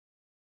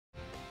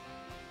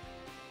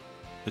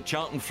The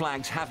Charlton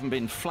flags haven't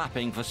been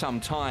flapping for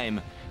some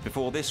time.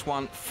 Before this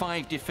one,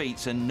 5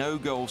 defeats and no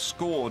goals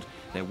scored,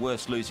 their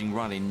worst losing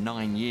run in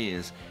 9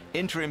 years.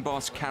 Interim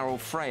boss Carol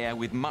Freyer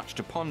with much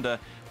to ponder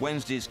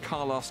Wednesday's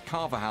Carlos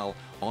Carvajal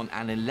on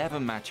an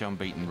 11-match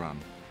unbeaten run.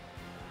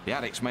 The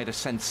Addicts made a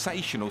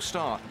sensational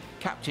start.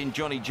 Captain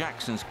Johnny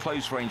Jackson's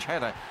close-range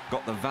header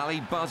got the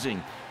Valley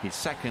buzzing, his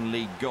second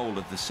league goal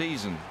of the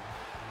season.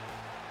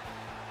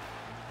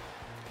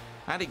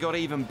 And it got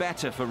even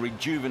better for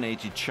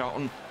rejuvenated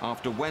Charlton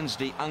after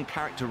Wednesday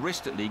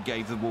uncharacteristically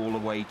gave the ball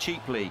away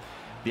cheaply.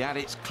 The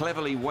Addicts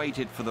cleverly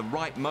waited for the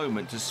right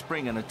moment to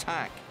spring an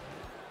attack.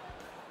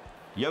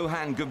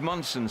 Johan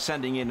Gudmundsson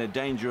sending in a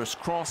dangerous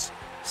cross.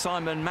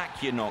 Simon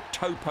Makienok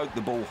toe-poked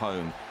the ball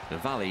home. The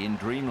Valley in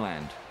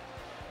dreamland.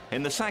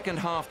 In the second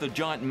half, the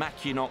giant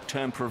Makienok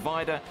turned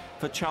provider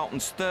for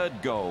Charlton's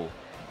third goal.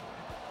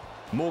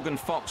 Morgan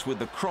Fox with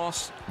the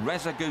cross,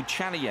 Reza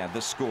Ghoochannejhad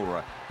the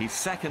scorer, his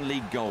second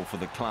league goal for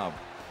the club.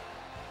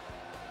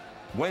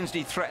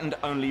 Wednesday threatened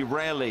only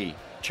rarely.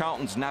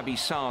 Charlton's Naby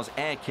Sarr's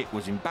air kick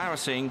was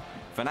embarrassing.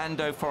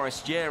 Fernando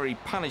Forestieri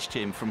punished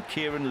him from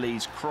Kieran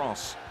Lee's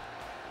cross.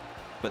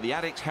 But the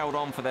Addicts held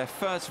on for their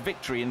first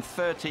victory in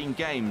 13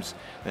 games.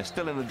 They're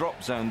still in the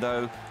drop zone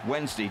though,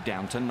 Wednesday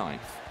down to 9th.